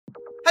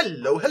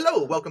Hello,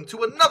 hello! Welcome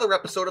to another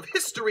episode of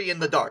History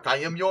in the Dark. I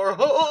am your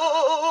host,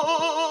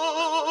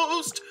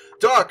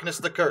 Darkness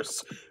the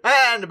Curse.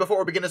 And before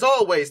we begin, as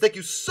always, thank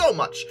you so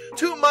much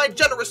to my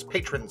generous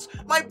patrons,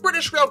 my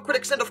British rail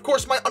critics, and of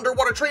course my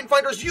underwater train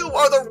finders. You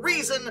are the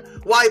reason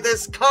why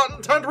this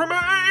content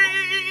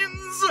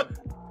remains!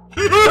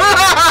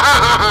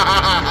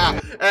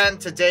 And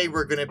today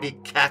we're gonna be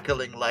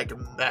cackling like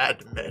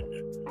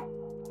madmen.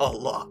 A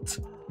lot.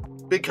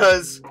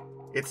 Because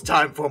it's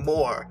time for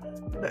more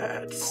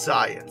mad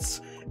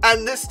science.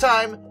 And this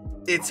time,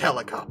 it's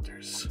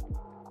helicopters.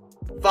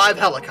 5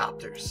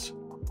 helicopters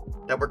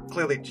that were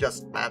clearly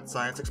just mad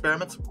science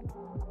experiments.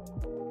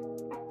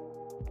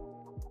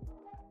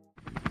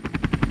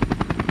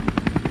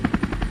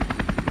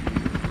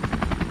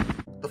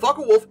 The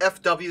Focke-Wulf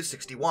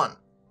Fw-61.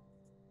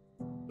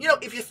 You know,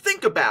 if you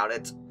think about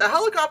it, a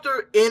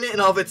helicopter in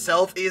and of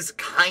itself is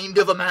kind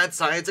of a mad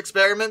science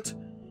experiment.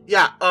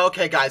 Yeah,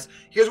 okay guys,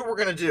 here's what we're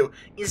gonna do.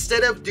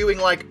 Instead of doing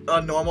like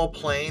a normal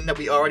plane that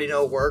we already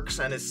know works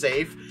and is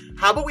safe,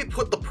 how about we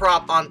put the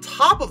prop on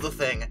top of the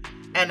thing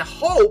and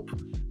hope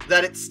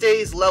that it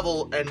stays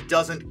level and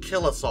doesn't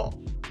kill us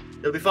all.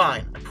 It'll be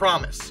fine, I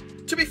promise.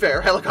 To be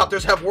fair,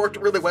 helicopters have worked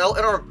really well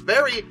and are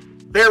very,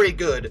 very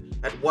good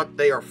at what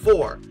they are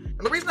for.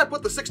 And the reason I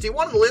put the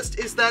 61 on the list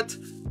is that,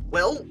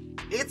 well,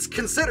 it's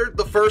considered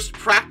the first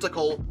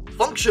practical,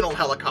 functional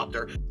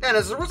helicopter, and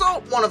as a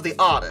result, one of the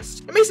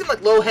oddest. It may seem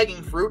like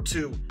low-hanging fruit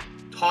to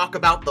talk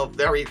about the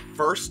very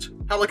first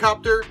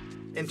helicopter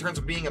in terms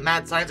of being a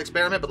mad science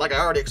experiment, but like I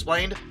already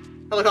explained,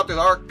 helicopters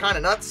are kind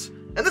of nuts.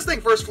 And this thing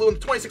first flew on the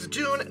 26th of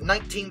June,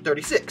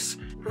 1936.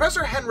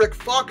 Professor Henrik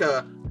Focke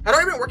had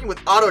already been working with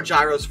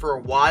autogyros for a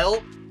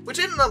while, which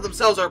in and of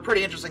themselves are a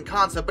pretty interesting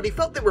concept, but he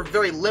felt they were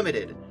very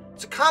limited.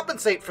 To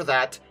compensate for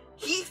that,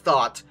 he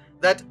thought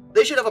that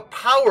they should have a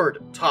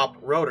powered top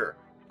rotor.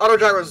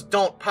 Autogyros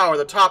don't power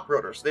the top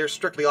rotors, they're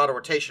strictly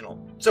autorotational.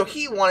 So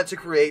he wanted to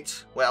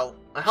create, well,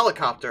 a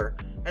helicopter,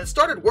 and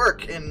started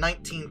work in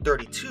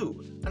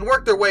 1932, and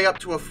worked their way up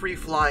to a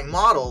free-flying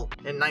model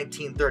in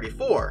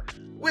 1934,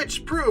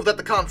 which proved that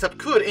the concept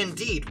could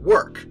indeed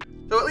work.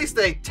 So at least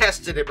they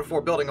tested it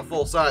before building a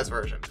full-size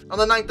version. On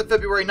the 9th of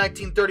February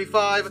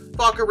 1935,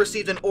 Focke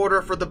received an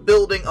order for the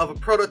building of a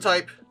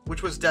prototype,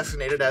 which was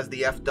designated as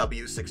the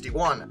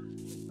Fw-61.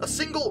 A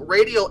single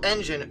radial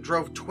engine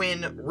drove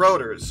twin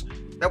rotors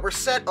that were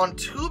set on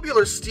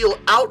tubular steel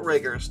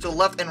outriggers to the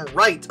left and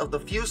right of the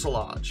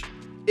fuselage.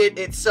 It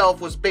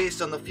itself was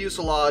based on the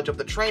fuselage of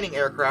the training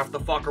aircraft, the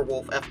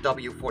Focke-Wulf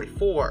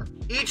Fw-44.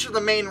 Each of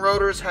the main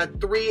rotors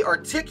had 3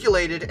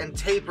 articulated and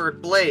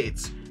tapered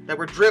blades that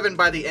were driven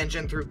by the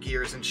engine through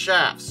gears and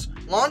shafts.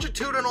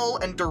 Longitudinal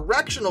and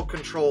directional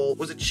control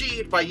was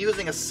achieved by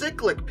using a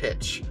cyclic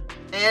pitch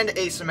and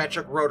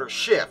asymmetric rotor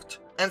shift.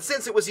 And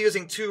since it was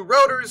using 2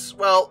 rotors,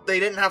 well, they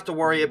didn't have to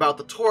worry about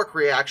the torque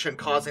reaction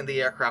causing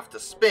the aircraft to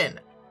spin.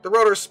 The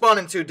rotors spun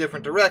in 2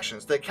 different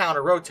directions, they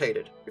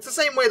counter-rotated. It's the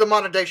same way the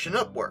modern-day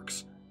Chinook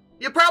works.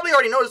 You probably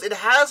already noticed it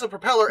has a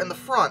propeller in the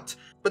front,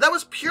 but that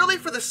was purely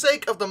for the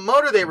sake of the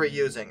motor they were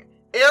using.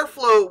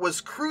 Airflow was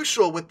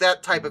crucial with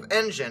that type of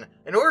engine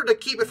in order to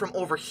keep it from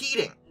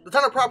overheating. The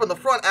turboprop in the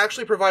front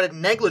actually provided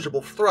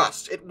negligible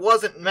thrust. It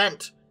wasn't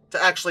meant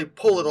to actually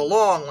pull it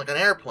along like an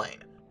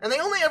airplane. And they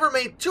only ever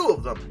made 2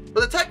 of them, but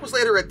the tech was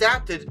later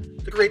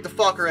adapted to create the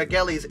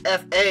Focke-Achgelis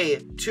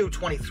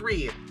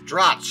Fa-223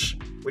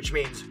 Drach, which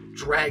means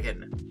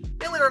dragon.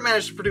 They only ever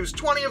managed to produce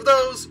 20 of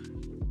those,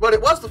 but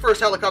it was the first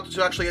helicopter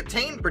to actually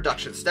attain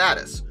production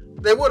status.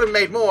 They would have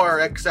made more,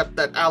 except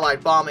that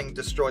Allied bombing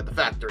destroyed the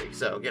factory,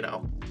 so, you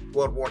know,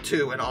 World War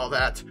II and all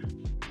that.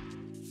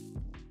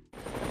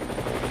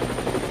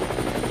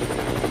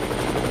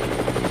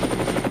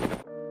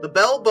 The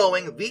Bell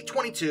Boeing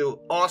V-22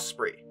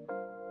 Osprey.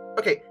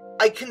 Okay,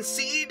 I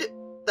concede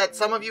that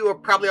some of you are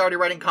probably already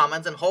writing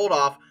comments, and hold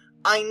off.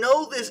 I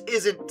know this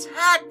isn't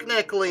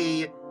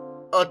technically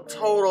a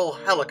total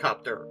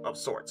helicopter of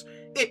sorts.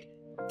 It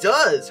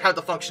does have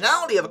the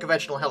functionality of a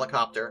conventional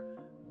helicopter,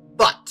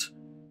 but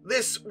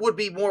this would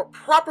be more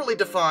properly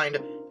defined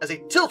as a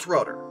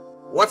tiltrotor.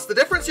 What's the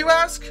difference, you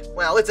ask?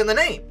 Well, it's in the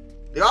name.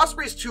 The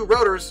Osprey's 2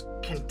 rotors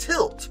can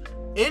tilt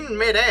in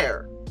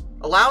midair,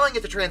 allowing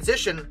it to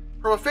transition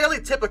from a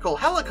fairly typical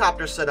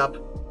helicopter setup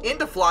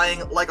into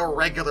flying like a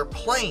regular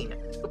plane.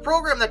 The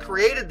program that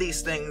created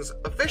these things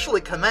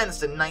officially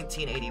commenced in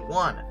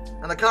 1981,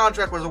 and the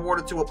contract was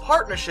awarded to a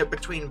partnership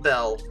between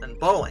Bell and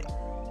Boeing.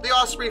 The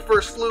Osprey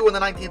first flew on the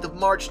 19th of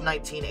March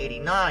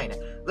 1989,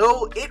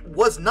 though it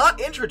was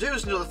not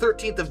introduced until the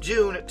 13th of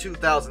June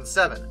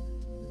 2007.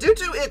 Due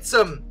to its,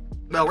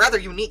 well, rather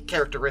unique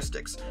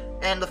characteristics,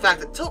 and the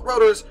fact that tilt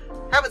rotors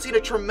haven't seen a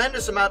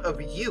tremendous amount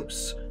of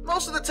use.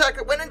 Most of the tech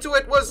that went into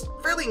it was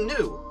fairly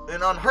new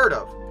and unheard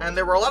of, and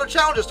there were a lot of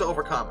challenges to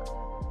overcome.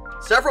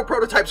 Several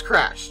prototypes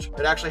crashed.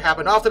 It actually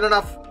happened often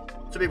enough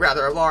to be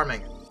rather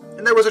alarming.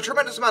 And there was a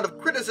tremendous amount of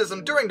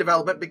criticism during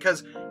development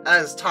because,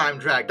 as time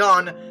dragged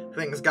on,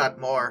 things got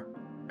more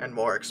and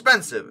more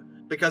expensive.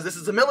 because this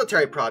is a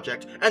military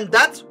project, and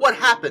that's what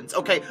happens,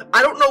 okay?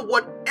 I don't know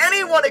what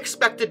anyone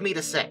expected me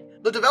to say.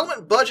 The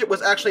development budget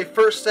was actually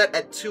first set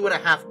at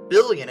 $2.5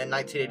 billion in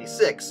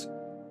 1986.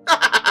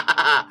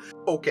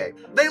 Okay.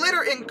 They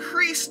later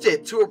increased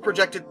it to a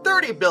projected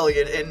 $30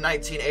 billion in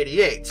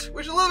 1988,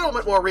 which is a little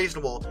bit more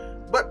reasonable,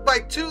 but by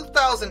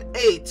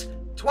 2008,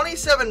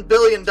 $27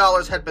 billion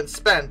had been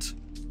spent,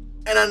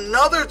 and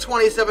another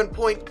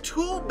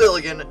 $27.2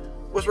 billion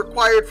was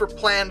required for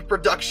planned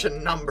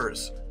production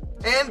numbers.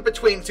 And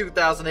between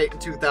 2008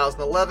 and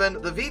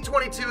 2011, the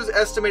V-22's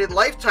estimated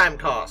lifetime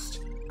cost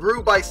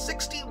grew by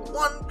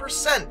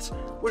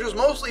 61%, which was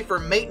mostly for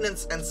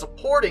maintenance and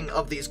supporting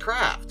of these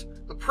craft.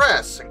 The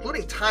press,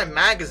 including Time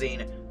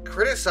magazine,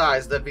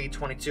 criticized the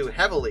V-22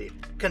 heavily,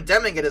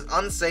 condemning it as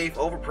unsafe,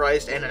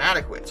 overpriced, and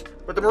inadequate.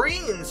 But the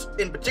Marines,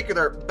 in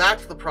particular,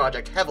 backed the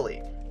project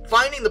heavily,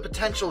 finding the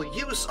potential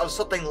use of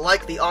something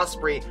like the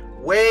Osprey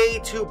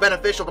way too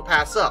beneficial to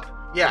pass up.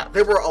 Yeah,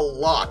 there were a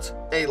lot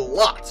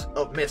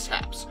of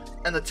mishaps,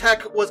 and the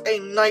tech was a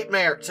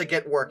nightmare to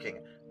get working,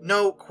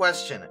 no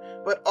question.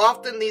 But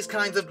often these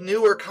kinds of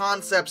newer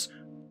concepts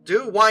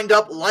do wind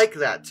up like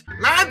that.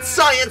 Mad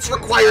science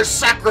requires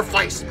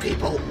sacrifice,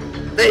 people!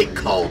 They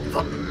called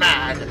them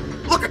mad.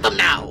 Look at them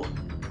now!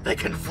 They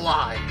can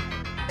fly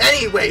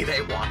any way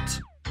they want.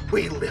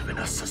 We live in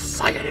a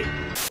society.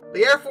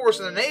 The Air Force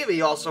and the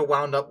Navy also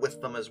wound up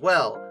with them as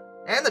well,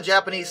 and the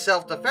Japanese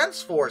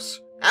Self-Defense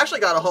Force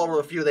actually got a hold of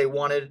a few they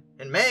wanted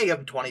in May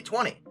of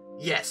 2020.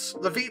 Yes,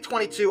 the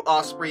V-22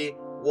 Osprey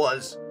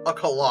was a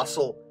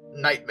colossal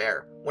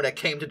nightmare when it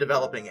came to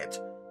developing it.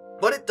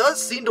 But it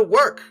does seem to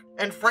work,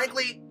 and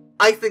frankly,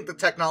 I think the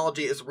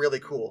technology is really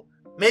cool.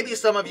 Maybe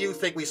some of you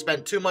think we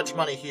spend too much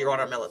money here on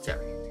our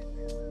military,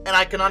 and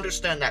I can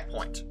understand that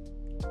point.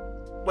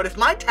 But if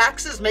my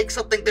taxes make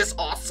something this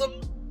awesome,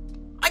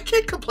 I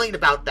can't complain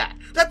about that.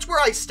 That's where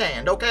I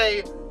stand,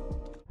 okay?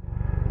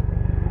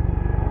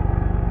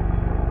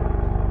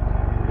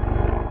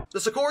 The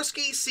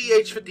Sikorsky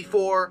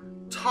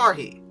CH-54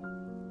 Tarhe.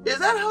 Is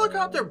that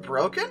helicopter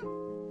broken?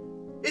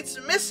 It's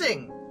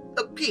missing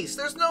a piece.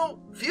 There's no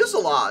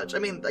fuselage. I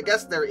mean, I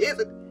guess there is.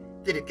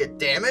 Did it get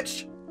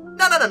damaged?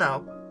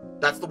 No.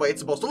 That's the way it's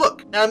supposed to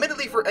look. Now,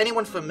 admittedly, for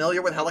anyone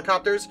familiar with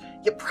helicopters,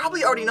 you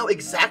probably already know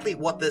exactly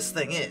what this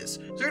thing is,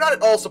 so you're not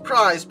at all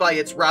surprised by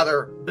its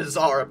rather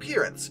bizarre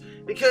appearance,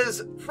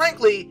 because,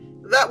 frankly,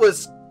 that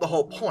was the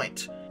whole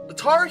point. The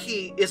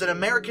Tarhe is an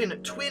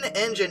American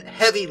twin-engine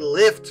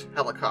heavy-lift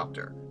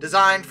helicopter,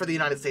 designed for the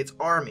United States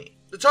Army.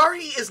 The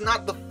Tarhe is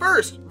not the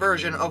first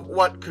version of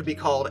what could be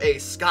called a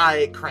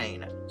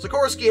Skycrane.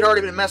 Sikorsky had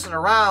already been messing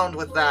around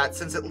with that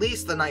since at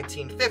least the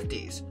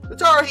 1950s. The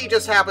Tarhe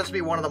just happens to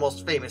be one of the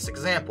most famous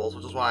examples,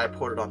 which is why I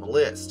put it on the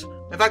list.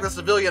 In fact, the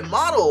civilian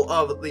model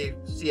of the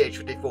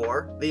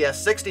CH-54, the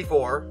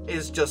S-64,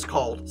 is just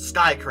called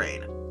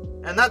Skycrane.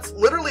 And that's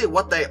literally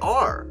what they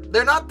are.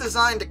 They're not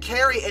designed to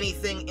carry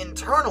anything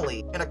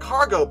internally in a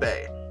cargo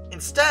bay.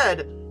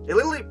 Instead, they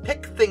literally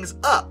pick things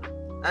up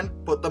and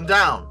put them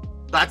down.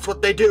 That's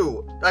what they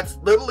do. That's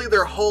literally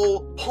their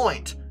whole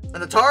point.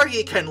 And the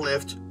Tarhe can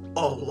lift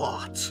a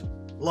lot.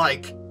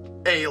 Like,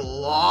 a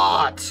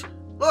lot.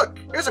 Look,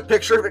 here's a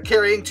picture of it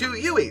carrying 2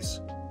 Hueys.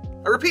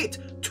 I repeat,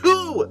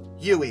 2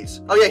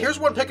 Hueys. Oh yeah, here's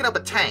one picking up a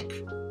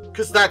tank,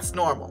 because that's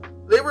normal.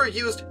 They were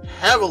used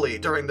heavily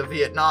during the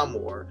Vietnam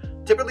War,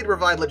 typically to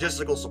provide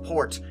logistical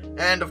support,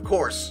 and of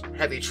course,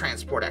 heavy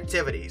transport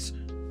activities.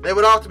 They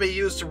would often be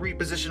used to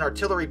reposition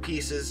artillery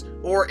pieces,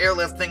 or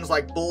airlift things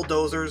like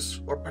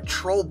bulldozers, or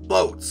patrol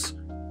boats.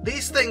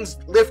 These things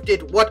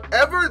lifted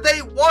whatever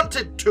they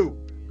wanted to,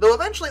 though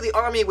eventually the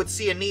Army would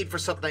see a need for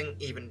something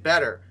even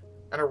better.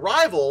 And a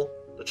rival,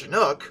 the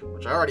Chinook,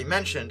 which I already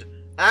mentioned,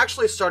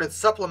 actually started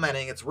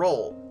supplementing its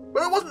role.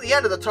 But it wasn't the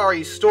end of the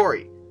Tarhe's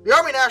story. The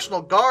Army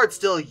National Guard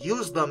still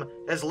used them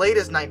as late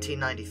as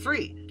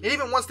 1993, and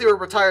even once they were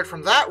retired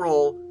from that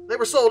role, they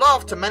were sold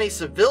off to many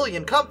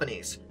civilian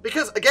companies,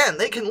 because again,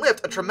 they can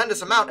lift a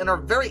tremendous amount and are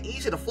very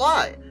easy to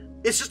fly.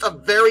 It's just a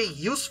very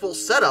useful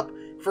setup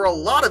for a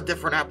lot of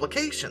different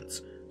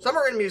applications. Some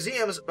are in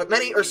museums, but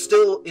many are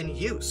still in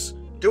use,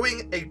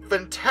 doing a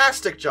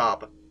fantastic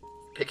job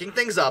picking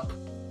things up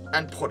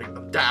and putting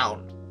them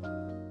down.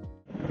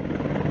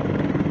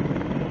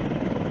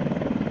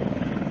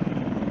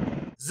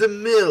 The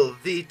Mill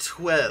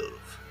V-12,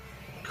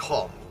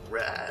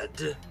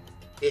 comrade.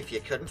 If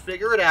you couldn't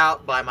figure it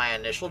out by my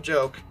initial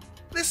joke,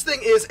 this thing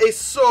is a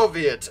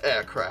Soviet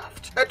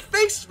aircraft. At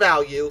face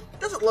value, it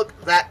doesn't look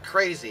that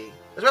crazy,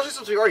 especially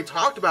since we already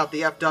talked about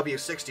the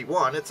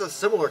FW-61. It's a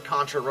similar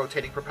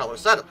contra-rotating propeller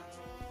setup.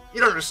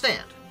 You don't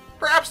understand.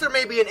 Perhaps there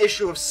may be an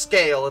issue of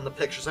scale in the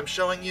pictures I'm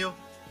showing you,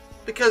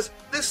 because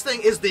this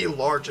thing is the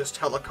largest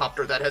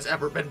helicopter that has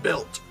ever been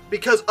built.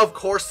 Because of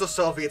course the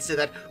Soviets did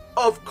that.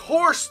 Of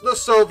course the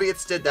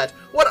Soviets did that.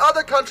 What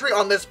other country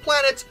on this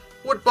planet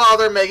would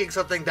bother making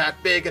something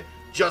that big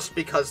just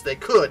because they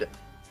could?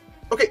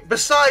 Okay,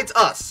 besides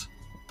us.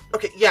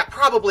 Okay, yeah,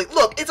 probably.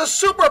 Look, it's a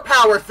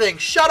superpower thing.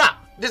 Shut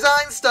up.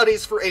 Design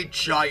studies for a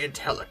giant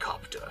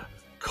helicopter.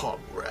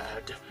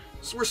 Comrade,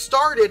 were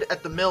started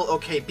at the Mill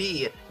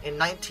OKB in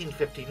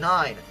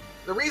 1959.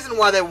 The reason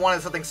why they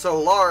wanted something so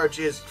large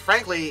is,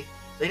 frankly,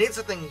 they needed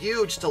something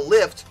huge to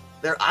lift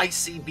their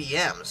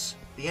ICBMs,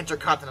 the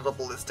intercontinental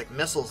ballistic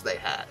missiles they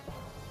had.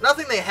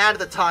 Nothing they had at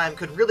the time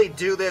could really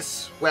do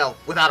this, well,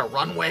 without a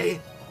runway,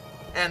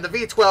 and the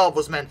V-12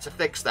 was meant to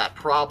fix that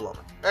problem.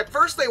 At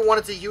first they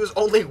wanted to use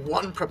only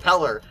one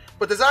propeller,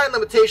 but design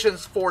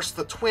limitations forced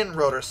the twin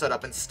rotor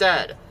setup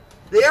instead.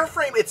 The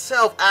airframe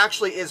itself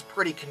actually is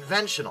pretty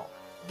conventional,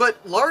 but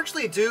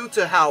largely due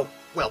to how,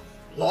 well,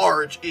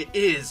 large it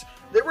is,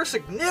 there were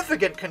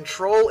significant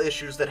control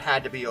issues that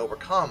had to be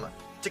overcome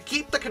to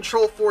keep the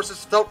control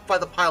forces felt by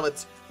the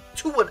pilots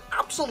to an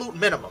absolute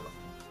minimum.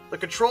 The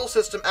control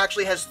system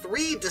actually has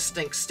 3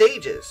 distinct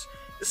stages.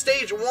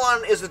 Stage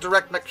 1 is the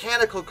direct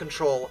mechanical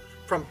control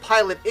from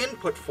pilot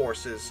input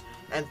forces,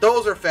 and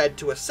those are fed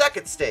to a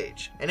second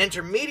stage, an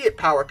intermediate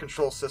power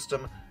control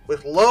system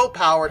with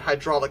low-powered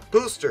hydraulic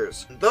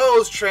boosters.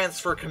 Those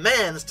transfer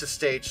commands to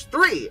Stage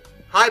 3,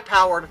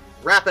 high-powered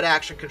rapid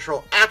action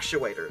control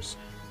actuators,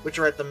 which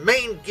are at the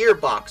main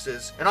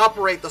gearboxes and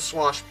operate the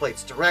swash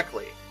plates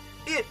directly.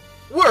 It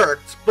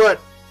worked, but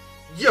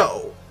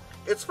yo,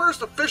 its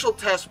first official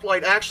test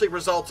flight actually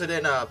resulted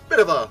in a bit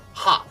of a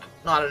hop,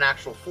 not an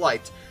actual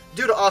flight,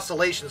 due to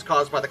oscillations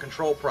caused by the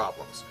control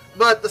problems.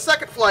 But the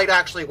second flight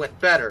actually went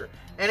better,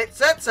 and it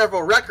set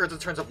several records in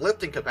terms of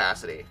lifting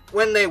capacity.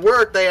 When they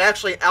worked, they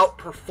actually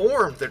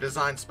outperformed their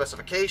design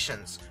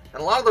specifications,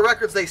 and a lot of the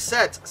records they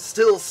set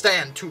still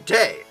stand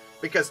today,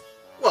 because,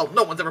 well,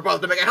 no one's ever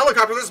bothered to make a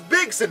helicopter this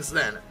big since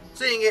then.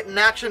 Seeing it in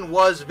action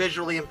was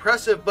visually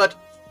impressive, but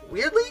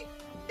weirdly,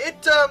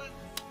 it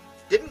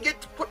didn't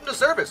get put into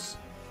service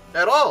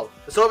at all.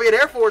 The Soviet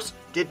Air Force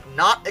did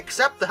not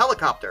accept the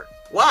helicopter.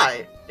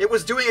 Why? It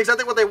was doing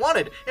exactly what they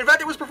wanted. In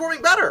fact, it was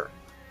performing better.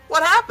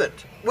 What happened?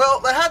 Well,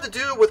 that had to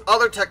do with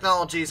other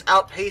technologies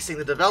outpacing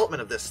the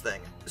development of this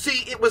thing.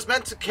 See, it was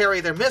meant to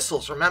carry their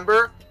missiles,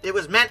 remember? It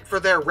was meant for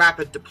their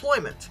rapid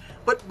deployment.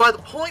 But by the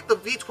point the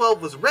V-12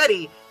 was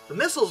ready, the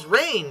missile's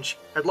range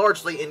had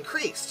largely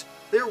increased.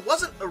 There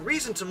wasn't a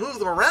reason to move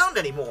them around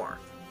anymore.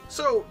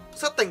 So,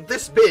 something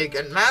this big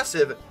and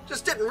massive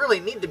just didn't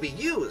really need to be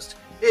used.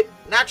 It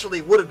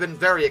naturally would have been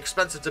very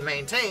expensive to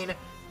maintain,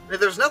 and if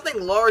there's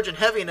nothing large and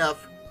heavy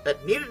enough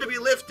that needed to be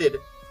lifted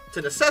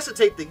to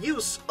necessitate the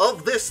use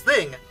of this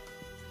thing,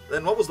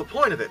 then what was the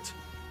point of it?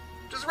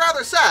 Which is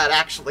rather sad,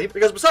 actually,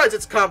 because besides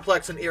its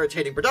complex and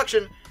irritating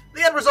production,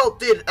 the end result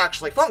did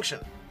actually function.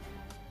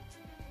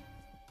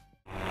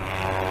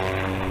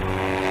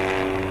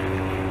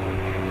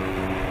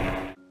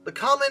 The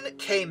Kaman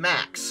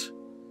K-MAX.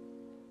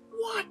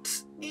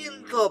 What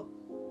in the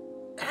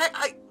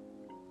heck?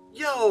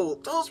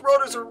 Yo, those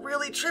rotors are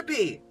really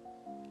trippy.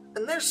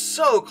 And they're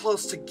so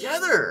close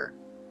together.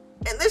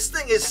 And this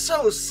thing is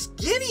so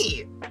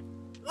skinny.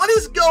 What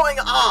is going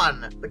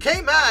on? The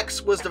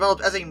K-MAX was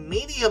developed as a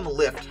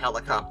medium-lift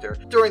helicopter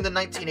during the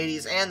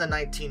 1980s and the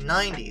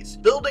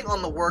 1990s, building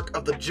on the work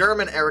of the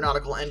German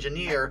aeronautical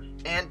engineer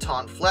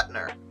Anton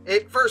Flettner.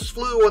 It first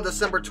flew on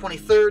December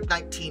 23,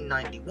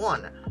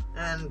 1991.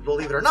 And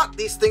believe it or not,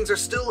 these things are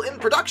still in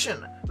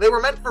production. They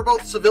were meant for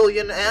both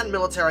civilian and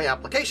military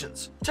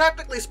applications.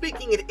 Technically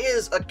speaking, it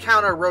is a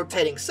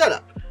counter-rotating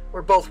setup,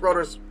 where both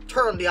rotors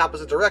turn the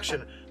opposite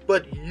direction,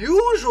 but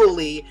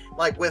usually,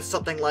 like with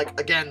something like,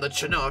 again, the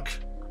Chinook,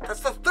 that's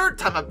the 3rd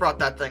time I've brought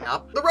that thing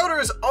up, the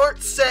rotors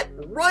aren't set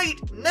right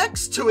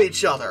next to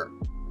each other.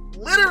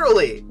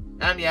 Literally.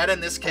 And yet, in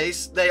this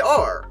case, they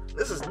are.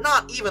 This is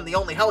not even the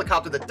only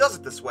helicopter that does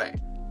it this way.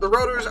 The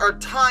rotors are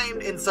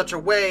timed in such a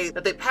way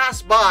that they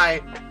pass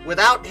by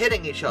without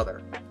hitting each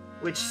other,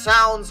 which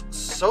sounds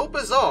so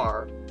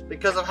bizarre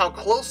because of how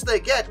close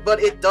they get,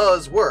 but it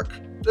does work.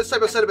 This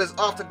type of setup is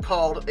often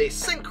called a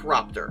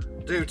synchropter,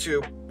 due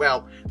to,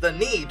 well, the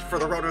need for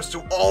the rotors to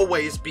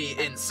always be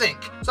in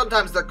sync.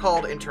 Sometimes they're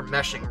called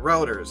intermeshing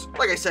rotors.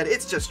 Like I said,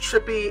 it's just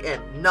trippy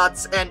and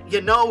nuts, and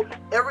you know,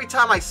 every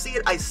time I see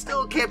it, I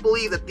still can't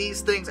believe that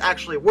these things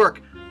actually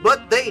work,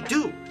 but they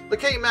do. The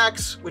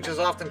K-MAX, which is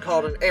often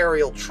called an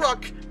aerial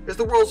truck, is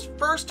the world's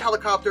first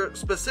helicopter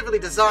specifically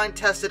designed,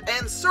 tested,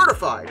 and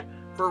certified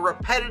for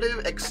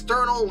repetitive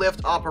external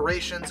lift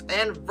operations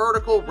and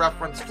vertical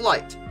reference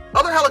flight.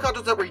 Other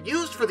helicopters that were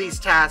used for these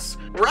tasks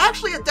were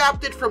actually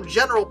adapted from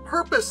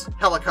general-purpose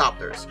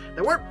helicopters.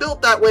 They weren't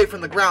built that way from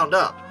the ground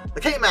up.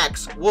 The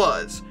K-MAX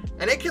was,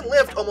 and it can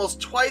lift almost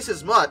twice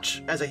as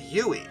much as a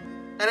Huey.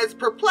 And its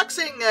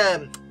perplexing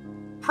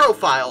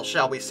profile,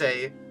 shall we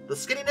say, the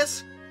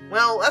skinniness,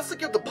 well, that's to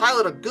give the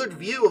pilot a good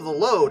view of the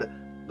load.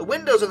 The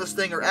windows of this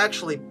thing are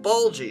actually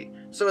bulgy,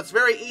 so it's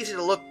very easy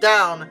to look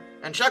down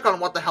and check on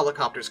what the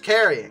helicopter's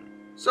carrying.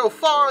 So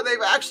far, they've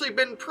actually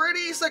been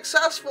pretty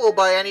successful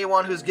by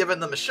anyone who's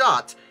given them a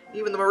shot.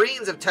 Even the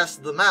Marines have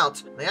tested them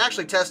out. They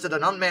actually tested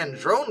an unmanned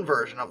drone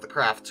version of the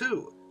craft,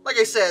 too. Like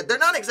I said, they're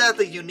not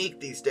exactly unique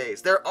these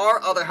days. There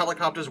are other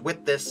helicopters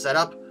with this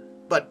setup,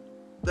 but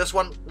this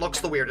one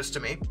looks the weirdest to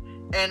me.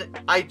 And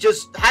I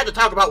just had to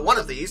talk about one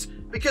of these,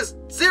 Because,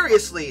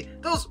 seriously,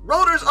 those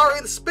rotors are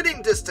in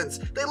spitting distance.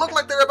 They look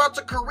like they're about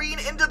to careen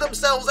into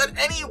themselves at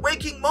any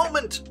waking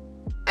moment.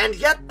 And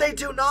yet they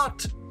do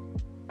not.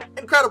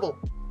 Incredible.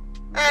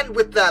 And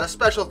with that, a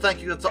special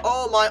thank you to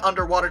all my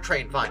underwater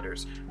train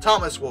finders.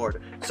 Thomas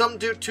Ward,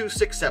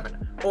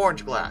 SomeDude267,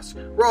 Orange Glass,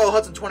 Royal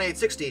Hudson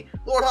 2860,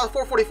 Lord Hoth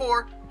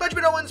 444,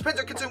 Benjamin Owens,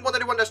 Painter Consume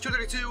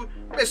 191-232,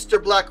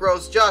 Mr. Black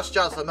Rose, Josh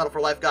Johnson, Metal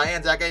for Life Guy,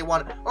 Anzac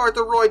A1,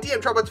 Arthur Roy,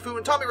 DM Trumpet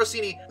Foon, Tommy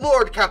Rossini,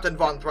 Lord Captain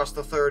Von Thrust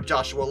III,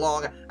 Joshua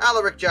Long,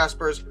 Alaric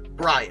Jaspers,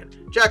 Brian,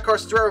 Jack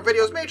Carson's Rare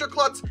Videos, Major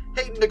Klutz,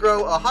 Hayden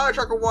DeGrow, Ohio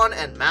Trucker 1,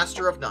 and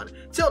Master of None.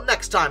 Till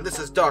next time, this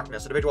is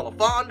Darkness, and a bid well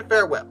fond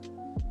farewell.